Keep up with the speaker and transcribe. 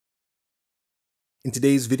In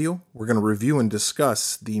today's video, we're going to review and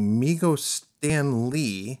discuss the Mego Stan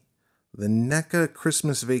Lee, the NECA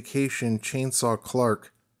Christmas Vacation Chainsaw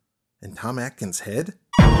Clark, and Tom Atkins head.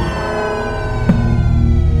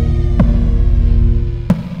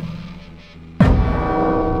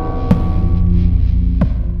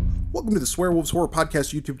 Welcome to the Swearwolves Horror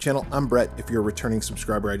Podcast YouTube channel. I'm Brett. If you're a returning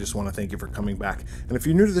subscriber, I just want to thank you for coming back. And if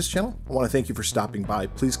you're new to this channel, I want to thank you for stopping by.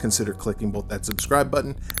 Please consider clicking both that subscribe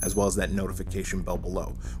button as well as that notification bell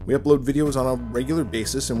below. We upload videos on a regular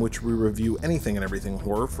basis in which we review anything and everything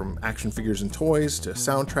horror, from action figures and toys to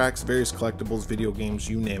soundtracks, various collectibles, video games,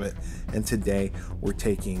 you name it. And today we're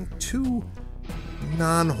taking two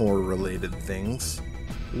non-horror related things,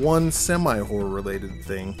 one semi-horror related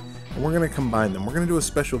thing, and we're going to combine them. We're going to do a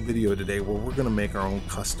special video today where we're going to make our own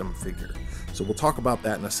custom figure. So we'll talk about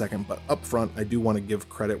that in a second, but up front, I do want to give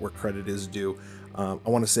credit where credit is due. I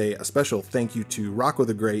want to say a special thank you to Rocco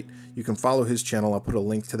the Great. You can follow his channel. I'll put a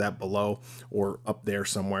link to that below or up there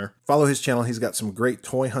somewhere. Follow his channel. He's got some great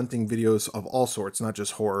toy hunting videos of all sorts, not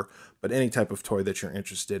just horror, but any type of toy that you're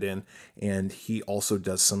interested in. And he also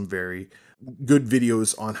does some very good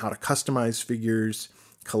videos on how to customize figures,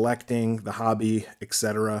 collecting, the hobby,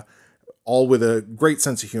 etc., all with a great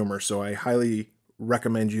sense of humor. So I highly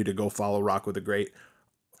recommend you to go follow Rocco the Great.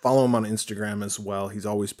 Follow him on Instagram as well. He's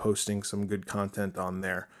always posting some good content on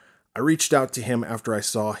there. I reached out to him after I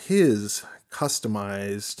saw his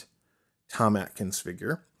customized Tom Atkins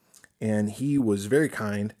figure, and he was very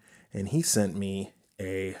kind, and he sent me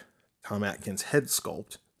a Tom Atkins head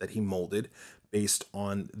sculpt that he molded based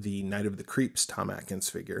on the Night of the Creeps Tom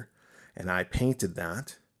Atkins figure. And I painted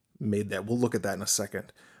that, made that. We'll look at that in a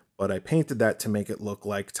second. But I painted that to make it look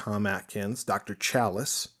like Tom Atkins, Dr.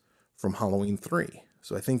 Challis from Halloween 3.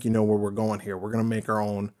 So I think you know where we're going here. We're going to make our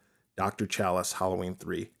own Dr. Challis Halloween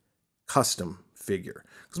 3 custom figure,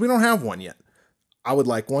 because we don't have one yet. I would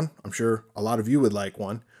like one. I'm sure a lot of you would like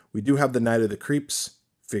one. We do have the Night of the Creeps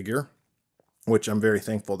figure, which I'm very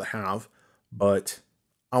thankful to have, but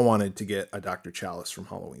I wanted to get a Dr. Challis from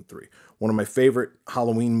Halloween 3. One of my favorite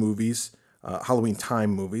Halloween movies, Halloween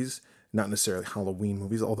time movies. Not necessarily Halloween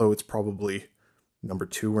movies, although it's probably number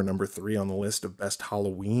 2 or number 3 on the list of best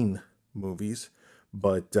Halloween movies.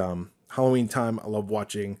 But Halloween time, I love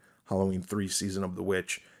watching Halloween 3 Season of the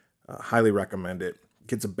Witch. Highly recommend it. It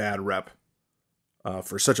gets a bad rep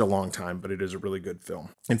for such a long time, but it is a really good film.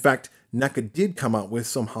 In fact, NECA did come out with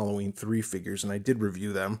some Halloween 3 figures, and I did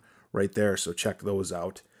review them right there, so check those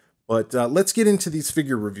out. But let's get into these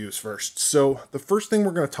figure reviews first. So the first thing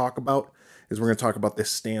we're going to talk about is we're going to talk about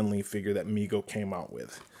this Stan Lee figure that Mego came out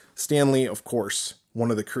with. Stan Lee, of course,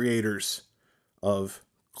 one of the creators of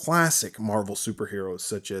classic Marvel superheroes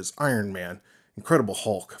such as Iron Man, Incredible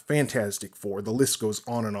Hulk, Fantastic Four, the list goes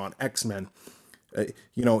on and on, X-Men.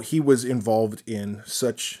 He was involved in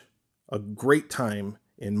such a great time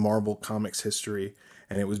in Marvel Comics history,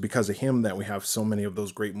 and it was because of him that we have so many of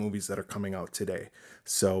those great movies that are coming out today.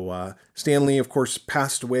 So Stan Lee, of course,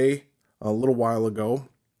 passed away a little while ago.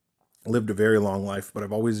 Lived a very long life, but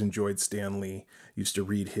I've always enjoyed Stan Lee. Used to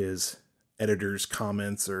read his editor's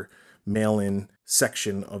comments or mail-in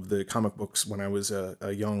section of the comic books when I was a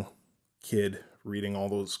young kid, reading all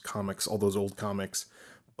those comics, all those old comics.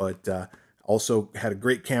 But also had a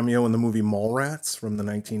great cameo in the movie Mallrats from the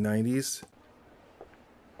 1990s.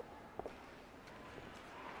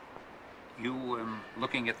 You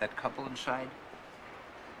looking at that couple inside?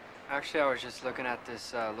 Actually, I was just looking at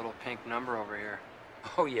this little pink number over here.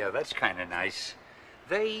 Oh, yeah, that's kind of nice.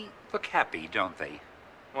 They look happy, don't they?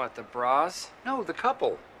 What, the bras? No, the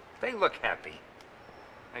couple. They look happy.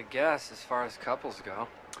 I guess, as far as couples go.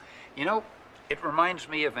 You know, it reminds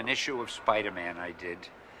me of an issue of Spider-Man I did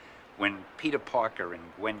when Peter Parker and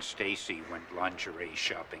Gwen Stacy went lingerie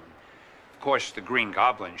shopping. Of course, the Green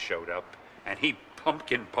Goblin showed up, and he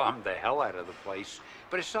pumpkin bombed the hell out of the place.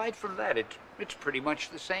 But aside from that, it's pretty much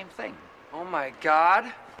the same thing. Oh, my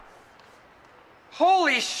God.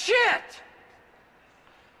 Holy shit!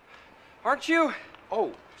 Aren't you?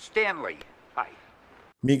 Oh, Stanley. Hi.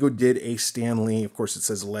 Mego did a Stan Lee, of course it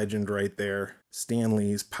says legend right there, Stan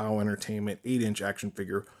Lee's POW Entertainment 8-inch action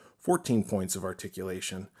figure, 14 points of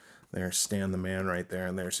articulation. There's Stan the Man right there,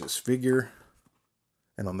 and there's his figure.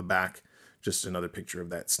 And on the back, just another picture of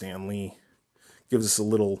that Stan Lee. Gives us a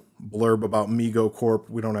little blurb about Mego Corp.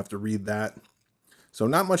 We don't have to read that. So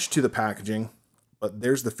not much to the packaging, but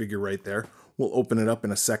there's the figure right there. We'll open it up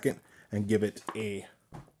in a second and give it a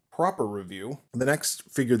proper review. The next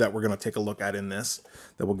figure that we're going to take a look at in this,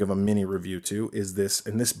 that we'll give a mini review to, is this,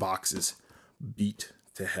 and this box is beat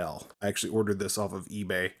to hell. I actually ordered this off of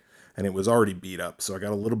eBay, and it was already beat up, so I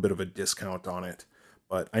got a little bit of a discount on it.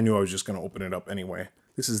 but I knew I was just going to open it up anyway.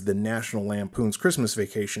 This is the National Lampoon's Christmas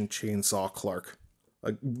Vacation Chainsaw Clark.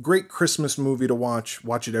 A great Christmas movie to watch.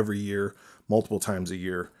 Watch it every year, multiple times a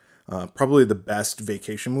year. Probably the best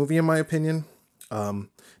vacation movie in my opinion.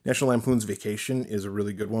 National Lampoon's Vacation is a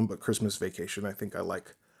really good one, but Christmas Vacation I think I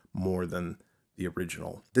like more than the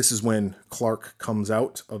original. This is when Clark comes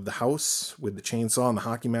out of the house with the chainsaw and the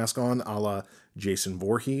hockey mask on, a la Jason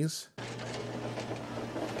Voorhees.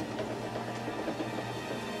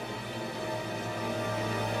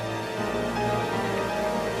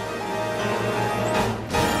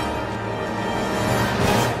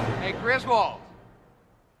 Hey, Griswold,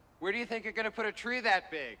 where do you think you're going to put a tree that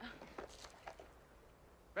big?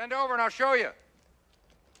 Bend over and I'll show you.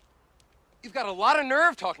 You've got a lot of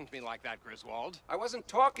nerve talking to me like that, Griswold. I wasn't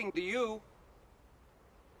talking to you.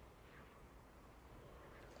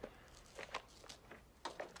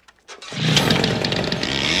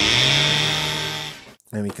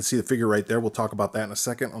 And you can see the figure right there. We'll talk about that in a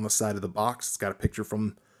second. On the side of the box, it's got a picture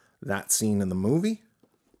from that scene in the movie.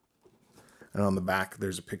 And on the back,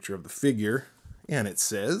 there's a picture of the figure. And it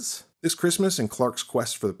says, this Christmas, in Clark's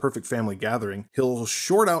quest for the perfect family gathering, he'll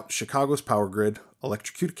short out Chicago's power grid,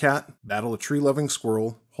 electrocute a cat, battle a tree-loving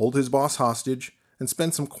squirrel, hold his boss hostage, and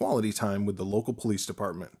spend some quality time with the local police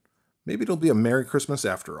department. Maybe it'll be a Merry Christmas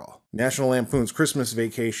after all. National Lampoon's Christmas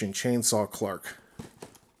Vacation Chainsaw Clark.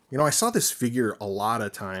 You know, I saw this figure a lot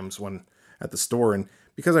of times when at the store, and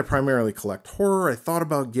because I primarily collect horror, I thought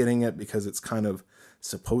about getting it because it's kind of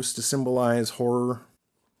supposed to symbolize horror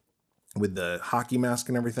with the hockey mask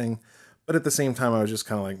and everything. But at the same time, I was just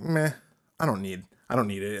kind of like, meh, I don't need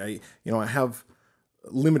it. I have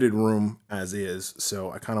limited room as is,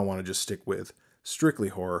 so I kind of want to just stick with strictly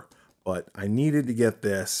horror. But I needed to get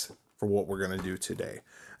this for what we're going to do today.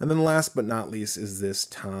 And then last but not least is this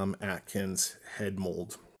Tom Atkins head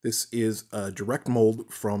mold. This is a direct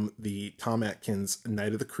mold from the Tom Atkins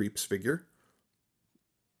Night of the Creeps figure.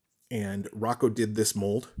 And Rocco did this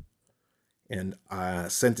mold and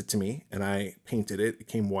sent it to me, and I painted it. It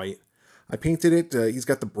came white. I painted it. He's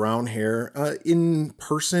got the brown hair. In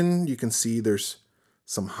person, you can see there's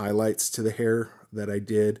some highlights to the hair that I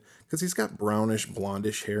did because he's got brownish,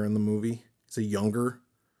 blondish hair in the movie. He's a younger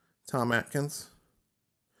Tom Atkins.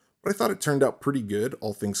 But I thought it turned out pretty good,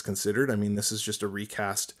 all things considered. I mean, this is just a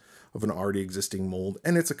recast of an already existing mold,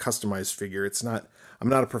 and it's a customized figure. I'm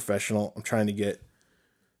not a professional.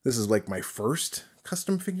 This is like my first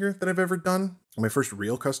custom figure that I've ever done. My first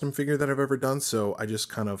real custom figure that I've ever done. So I just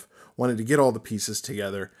kind of wanted to get all the pieces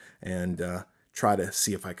together and try to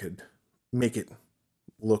see if I could make it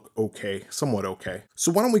look okay, somewhat okay.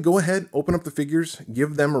 So why don't we go ahead, open up the figures,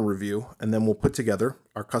 give them a review, and then we'll put together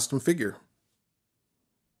our custom figure.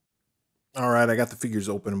 All right, I got the figures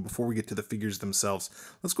open, and before we get to the figures themselves,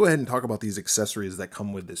 let's go ahead and talk about these accessories that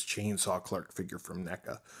come with this Chainsaw Clark figure from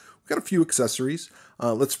NECA. We've got a few accessories.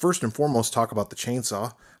 Let's first and foremost talk about the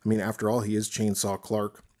chainsaw. I mean, after all, he is Chainsaw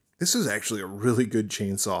Clark. This is actually a really good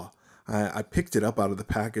chainsaw. I picked it up out of the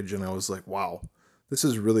package, and I was like, wow, this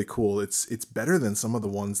is really cool. It's better than some of the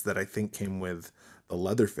ones that I think came with the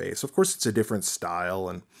Leatherface. Of course, it's a different style,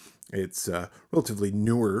 and it's relatively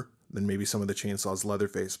newer than maybe some of the chainsaws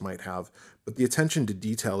Leatherface might have. But the attention to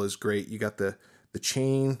detail is great. You got the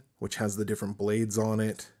chain, which has the different blades on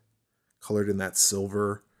it, colored in that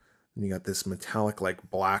silver. And you got this metallic like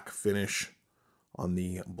black finish on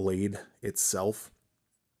the blade itself.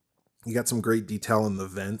 You got some great detail in the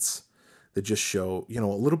vents that just show, a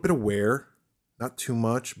little bit of wear, not too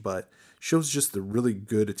much, but shows just the really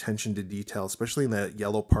good attention to detail, especially in that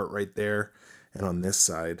yellow part right there and on this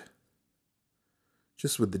side.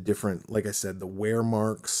 Just with the different, like I said, the wear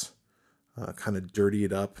marks, kind of dirty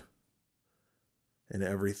it up and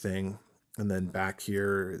everything. And then back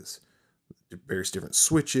here is various different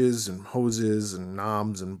switches and hoses and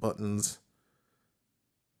knobs and buttons.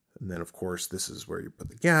 And then, of course, this is where you put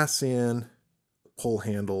the gas in, the pull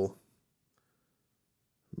handle.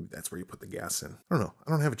 That's where you put the gas in. I don't know. I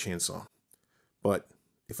don't have a chainsaw. But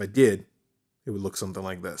if I did, it would look something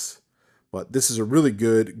like this. But this is a really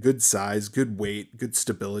good size, good weight, good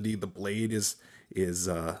stability. The blade is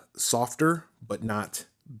softer, but not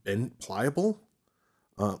pliable.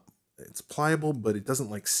 It's pliable, but it doesn't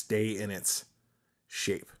like stay in its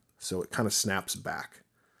shape. So it kind of snaps back.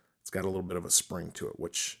 It's got a little bit of a spring to it,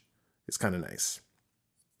 which is kind of nice.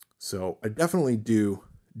 So I definitely do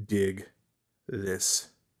dig this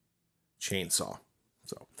chainsaw.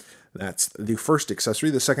 So that's the first accessory.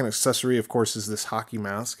 The second accessory, of course, is this hockey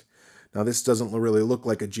mask. Now, this doesn't really look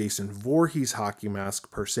like a Jason Voorhees hockey mask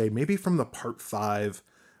per se. Maybe from the Part 5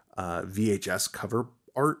 VHS cover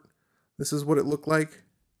art, this is what it looked like.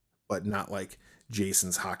 But not like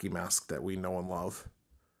Jason's hockey mask that we know and love.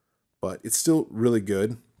 But it's still really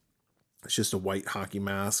good. It's just a white hockey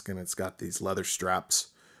mask, and it's got these leather straps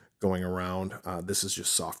going around. This is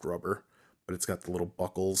just soft rubber, but it's got the little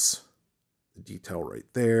buckles, the detail right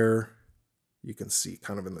there. You can see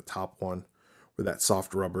kind of in the top one where that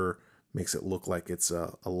soft rubber makes it look like it's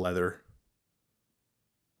a leather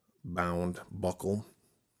bound buckle.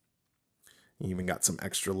 You even got some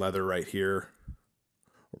extra leather right here,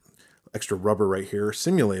 extra rubber right here,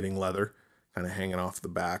 simulating leather, kind of hanging off the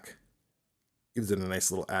back. Gives it a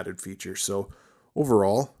nice little added feature. So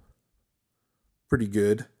overall, pretty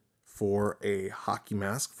good for a hockey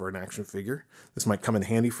mask for an action figure. This might come in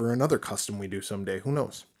handy for another custom we do someday. Who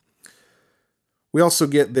knows? We also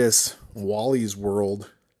get this Wally's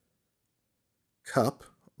World cup,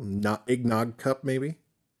 not eggnog cup maybe.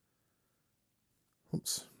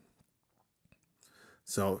 Oops.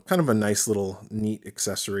 So kind of a nice little neat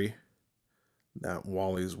accessory. That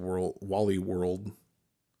Wally World.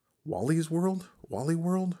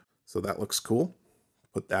 So that looks cool.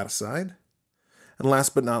 Put that aside. And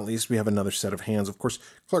last but not least, we have another set of hands. Of course,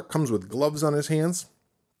 Clark comes with gloves on his hands.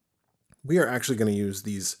 We are actually going to use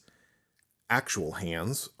these actual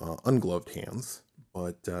hands, ungloved hands.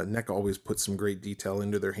 But NECA always puts some great detail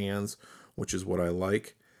into their hands, which is what I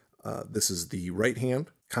like. This is the right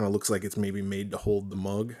hand. Kind of looks like it's maybe made to hold the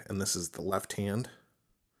mug. And this is the left hand.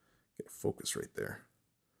 Get focus right there.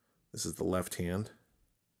 This is the left hand.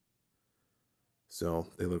 So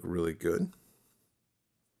they look really good.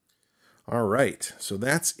 All right. So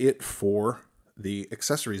that's it for the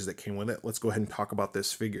accessories that came with it. Let's go ahead and talk about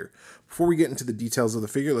this figure. Before we get into the details of the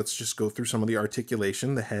figure, let's just go through some of the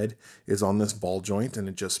articulation. The head is on this ball joint and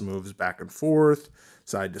it just moves back and forth,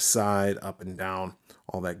 side to side, up and down,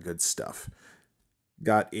 all that good stuff.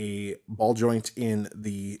 Got a ball joint in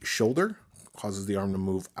the shoulder, causes the arm to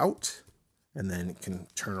move out, and then it can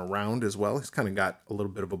turn around as well. He's kind of got a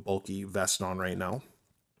little bit of a bulky vest on right now.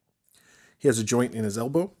 He has a joint in his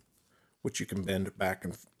elbow, which you can bend back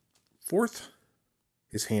and forth.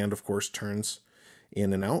 His hand, of course, turns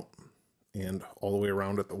in and out and all the way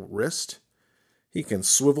around at the wrist. He can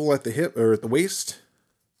swivel at the hip or at the waist,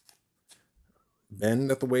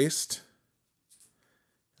 bend at the waist.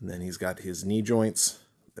 And then he's got his knee joints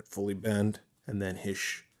that fully bend, and then his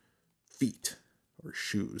feet or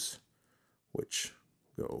shoes, which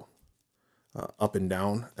go up and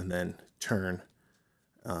down and then turn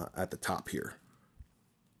at the top here.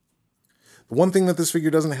 The one thing that this figure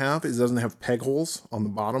doesn't have is it doesn't have peg holes on the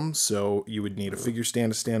bottom, so you would need a figure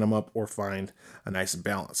stand to stand them up or find a nice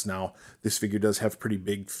balance. Now, this figure does have pretty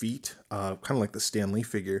big feet, kind of like the Stan Lee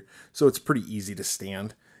figure, so it's pretty easy to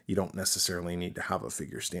stand. You don't necessarily need to have a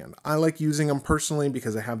figure stand. I like using them personally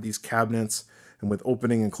because I have these cabinets, and with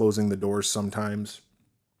opening and closing the doors sometimes,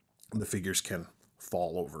 the figures can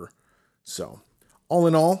fall over. So, all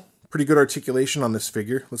in all, pretty good articulation on this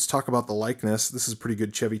figure. Let's talk about the likeness. This is pretty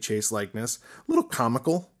good Chevy Chase likeness. A little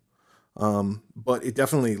comical, but it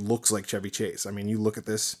definitely looks like Chevy Chase. I mean, you look at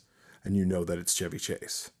this and you know that it's Chevy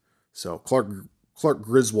Chase. So Clark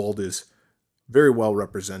Griswold is very well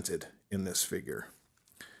represented in this figure.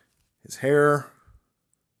 His hair,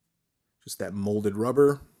 just that molded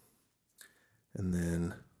rubber, and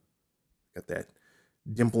then got that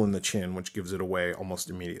dimple in the chin, which gives it away almost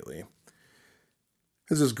immediately.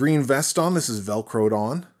 Has this green vest on. This is Velcroed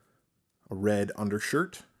on. A red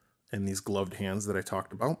undershirt, and these gloved hands that I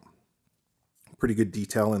talked about. Pretty good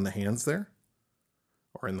detail in the hands there,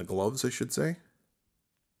 or in the gloves, I should say.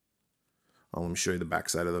 Let me show you the back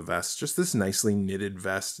side of the vest. Just this nicely knitted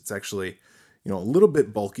vest. It's actually, a little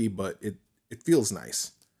bit bulky, but it feels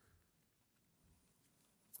nice.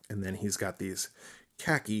 And then he's got these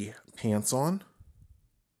khaki pants on.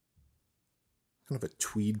 Kind of a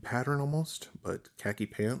tweed pattern almost, but khaki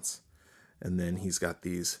pants. And then he's got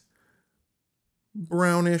these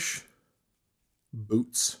brownish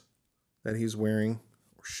boots that he's wearing,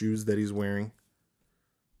 or shoes that he's wearing.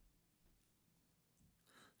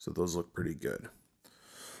 So those look pretty good.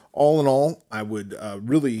 All in all, I would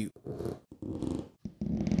really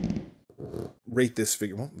rate this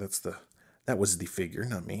figure. Well, that was the figure,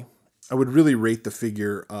 not me. I would really rate the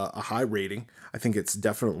figure a high rating. I think it's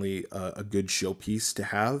definitely a good showpiece to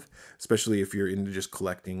have, especially if you're into just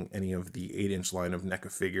collecting any of the 8-inch line of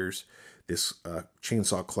NECA figures. This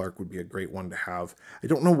Chainsaw Clark would be a great one to have. I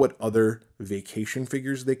don't know what other vacation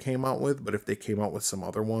figures they came out with, but if they came out with some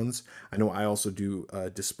other ones, I know I also do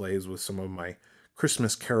displays with some of my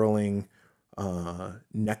Christmas caroling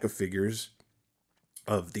NECA figures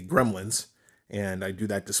of the Gremlins, and I do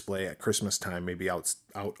that display at Christmas time, maybe out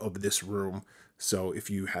of this room. So if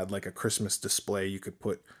you had like a Christmas display, you could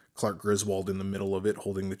put Clark Griswold in the middle of it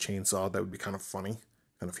holding the chainsaw. That would be kind of funny,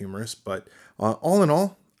 kind of humorous. But all in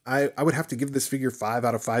all, I would have to give this figure 5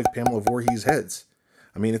 out of 5 Pamela Voorhees heads.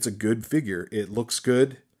 I mean, it's a good figure. It looks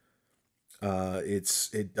good.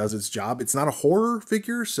 It does its job. It's not a horror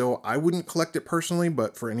figure, so I wouldn't collect it personally,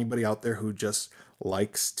 but for anybody out there who just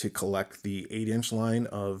likes to collect the 8-inch line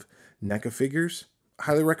of NECA figures, I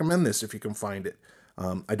highly recommend this if you can find it.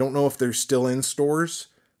 I don't know if they're still in stores.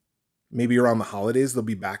 Maybe around the holidays they'll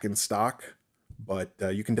be back in stock, but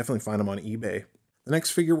you can definitely find them on eBay. The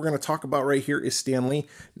next figure we're going to talk about right here is Stan Lee.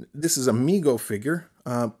 This is a Mego figure,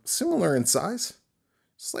 similar in size,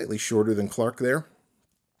 slightly shorter than Clark there.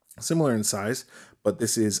 Similar in size, but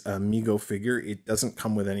this is a Mego figure. It doesn't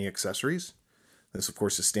come with any accessories. This, of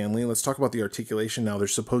course, is Stan Lee. Let's talk about the articulation now.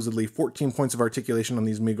 There's supposedly 14 points of articulation on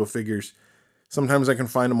these Mego figures. Sometimes I can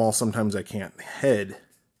find them all, sometimes I can't. Head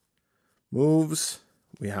moves.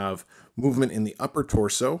 We have movement in the upper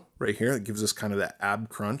torso right here. That gives us kind of that ab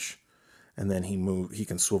crunch. And then he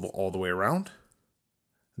can swivel all the way around.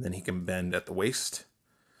 And then he can bend at the waist.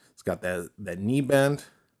 It's got that knee bend.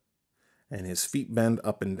 And his feet bend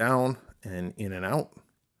up and down and in and out,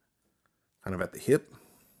 kind of at the hip.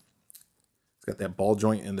 He's got that ball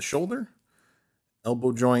joint in the shoulder,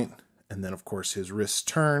 elbow joint, and then, of course, his wrists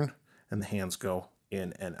turn and the hands go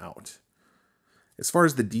in and out. As far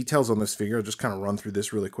as the details on this figure, I'll just kind of run through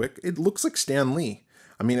this really quick. It looks like Stan Lee.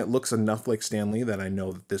 I mean, it looks enough like Stan Lee that I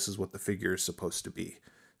know that this is what the figure is supposed to be.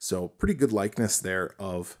 So pretty good likeness there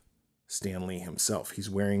of Stan Lee himself. He's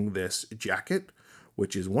wearing this jacket,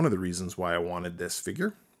 which is one of the reasons why I wanted this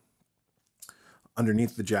figure.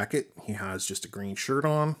 Underneath the jacket, he has just a green shirt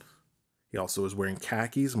on. He also is wearing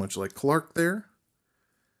khakis, much like Clark there.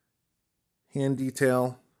 Hand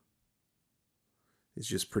detail is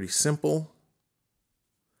just pretty simple.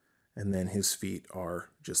 And then his feet are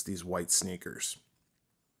just these white sneakers.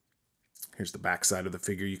 Here's the back side of the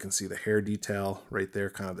figure. You can see the hair detail right there,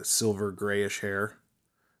 kind of the silver grayish hair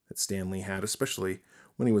that Stan Lee had, especially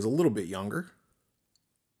when he was a little bit younger.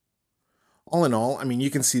 All in all, I mean, you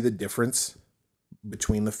can see the difference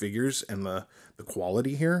between the figures and the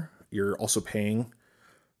quality here. You're also paying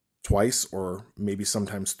twice or maybe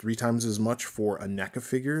sometimes 3 times as much for a NECA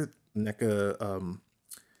figure, NECA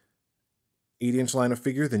 8-inch line of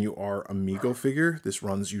figure than you are a Mego figure. This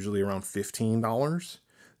runs usually around $15.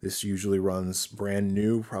 This usually runs brand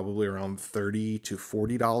new, probably around $30 to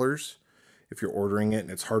 $40. If you're ordering it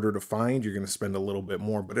and it's harder to find, you're going to spend a little bit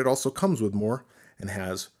more, but it also comes with more and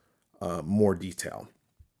has more detail.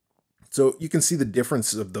 So you can see the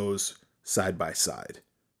difference of those side by side.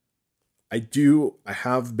 I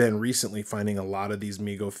have been recently finding a lot of these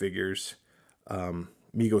Mego figures.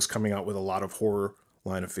 Mego's coming out with a lot of horror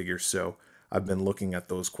line of figures, so I've been looking at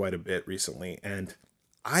those quite a bit recently, and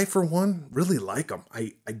I, for one, really like them.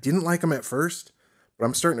 I didn't like them at first, but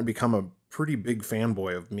I'm starting to become a pretty big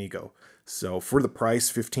fanboy of Mego. So for the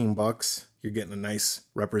price, $15, you're getting a nice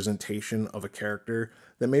representation of a character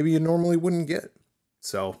that maybe you normally wouldn't get.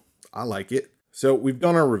 So I like it. So we've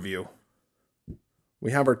done our review.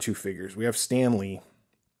 We have our 2 figures. We have Stan Lee.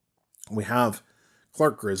 We have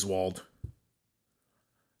Clark Griswold.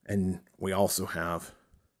 And we also have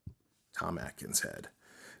Tom Atkins' head.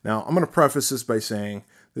 Now, I'm going to preface this by saying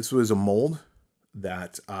this was a mold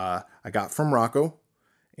that I got from Rocco.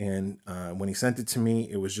 And when he sent it to me,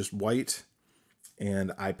 it was just white.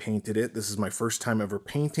 And I painted it. This is my first time ever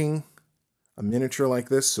painting a miniature like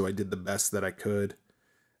this, so I did the best that I could.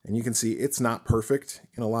 And you can see it's not perfect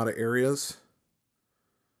in a lot of areas,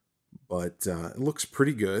 but it looks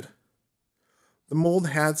pretty good. The mold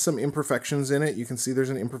had some imperfections in it. You can see there's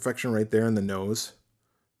an imperfection right there in the nose.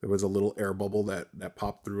 There was a little air bubble that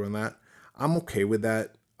popped through on that. I'm okay with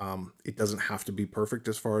that. It doesn't have to be perfect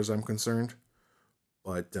as far as I'm concerned,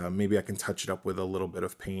 but maybe I can touch it up with a little bit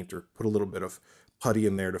of paint or put a little bit of putty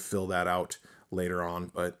in there to fill that out later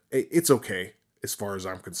on, but it's okay as far as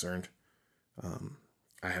I'm concerned.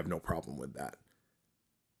 I have no problem with that.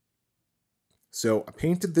 So I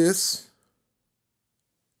painted this,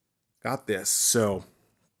 got this. So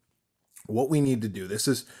what we need to do, this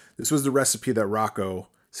was the recipe that Rocco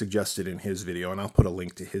suggested in his video, and I'll put a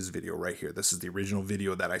link to his video right here. This is the original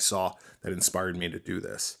video that I saw that inspired me to do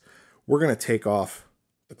this. We're going to take off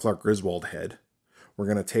the Clark Griswold head. We're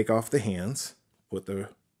going to take off the hands, put the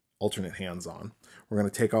alternate hands on. We're going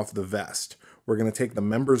to take off the vest. We're going to take the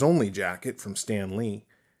members only jacket from Stan Lee,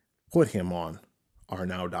 put him on our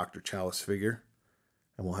now Dr. Challis figure,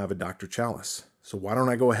 and we'll have a Dr. Challis. So why don't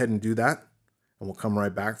I go ahead and do that, and we'll come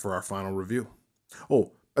right back for our final review.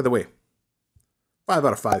 Oh, by the way, 5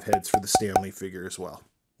 out of 5 heads for the Stan Lee figure as well.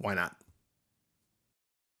 Why not?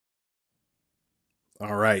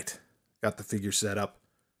 All right, got the figure set up,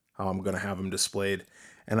 how I'm going to have them displayed,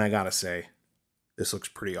 and I gotta say, this looks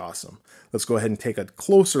pretty awesome. Let's go ahead and take a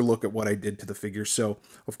closer look at what I did to the figure. So,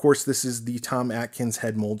 of course, this is the Tom Atkins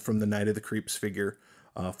head mold from the Night of the Creeps figure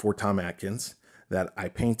for Tom Atkins that I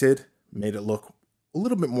painted, made it look a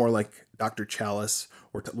little bit more like Dr. Challis,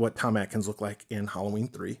 or what Tom Atkins looked like in Halloween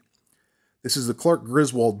 3. This is the Clark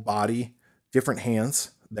Griswold body, different hands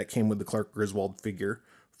that came with the Clark Griswold figure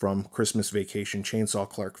from Christmas Vacation Chainsaw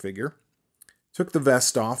Clark figure. Took the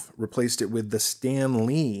vest off, replaced it with the Stan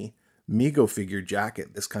Lee Mego figure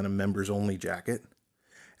jacket, this kind of members only jacket.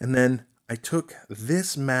 And then I took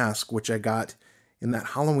this mask, which I got in that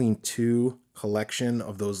Halloween 2 collection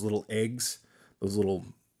of those little eggs, those little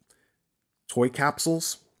toy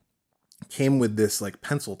capsules. Came with this like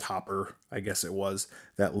pencil topper, I guess it was,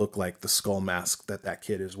 that looked like the skull mask that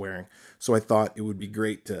kid is wearing. So I thought it would be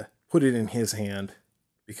great to put it in his hand,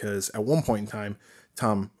 because at one point in time,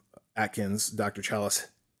 Tom Atkins, Dr. Challis,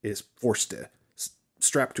 is forced to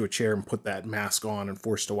strap to a chair and put that mask on and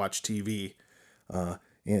forced to watch TV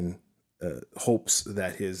in hopes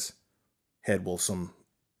that his head will some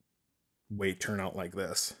way turn out like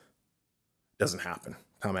this. Doesn't happen.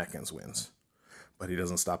 Tom Atkins wins. But he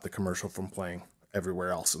doesn't stop the commercial from playing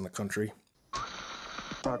everywhere else in the country.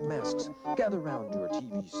 Dark masks, gather round your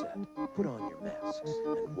TV set. Put on your masks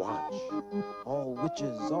and watch. All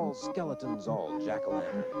witches, all skeletons, all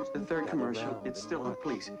jack-o'-lanterns. The third commercial, it's still on,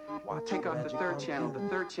 please. Take off the third channel,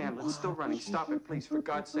 it's still running. Stop it, please, for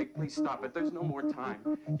God's sake, please stop it. There's no more time.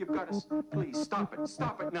 You've got to, please, stop it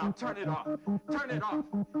now, turn it off. Turn it off.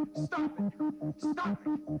 Stop it. Stop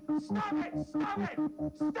it. Stop it. Stop it.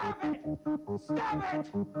 Stop it. Stop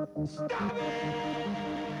it. Stop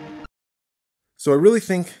it. So I really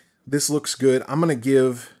think this looks good. I'm going to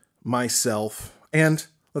give myself, and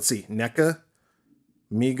let's see, NECA,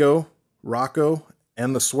 Mego, Rocco,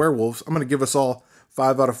 and the Swearwolves, I'm going to give us all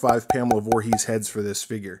 5 out of 5 Pamela Voorhees heads for this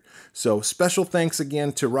figure. So special thanks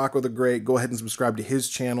again to Rocco the Great. Go ahead and subscribe to his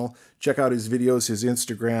channel. Check out his videos, his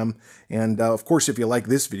Instagram. And of course, if you like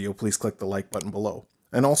this video, please click the like button below.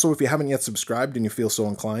 And also, if you haven't yet subscribed and you feel so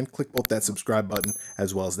inclined, click both that subscribe button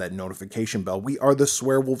as well as that notification bell. We are the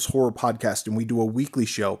Swearwolves Horror Podcast, and we do a weekly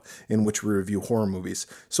show in which we review horror movies.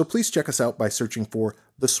 So please check us out by searching for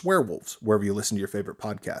The Swearwolves, wherever you listen to your favorite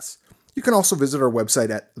podcasts. You can also visit our website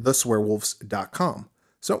at theswearwolves.com.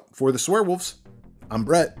 So, for The Swearwolves, I'm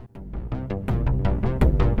Brett.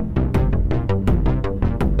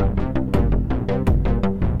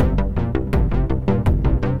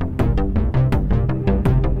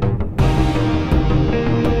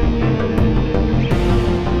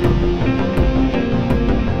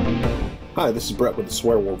 Hi, this is Brett with the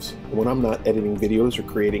Swearwolves, and when I'm not editing videos or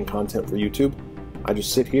creating content for YouTube, I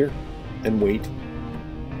just sit here and wait,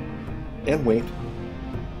 and wait.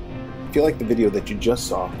 If you like the video that you just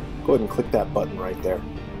saw, go ahead and click that button right there.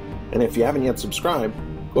 And if you haven't yet subscribed,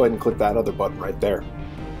 go ahead and click that other button right there.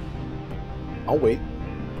 I'll wait.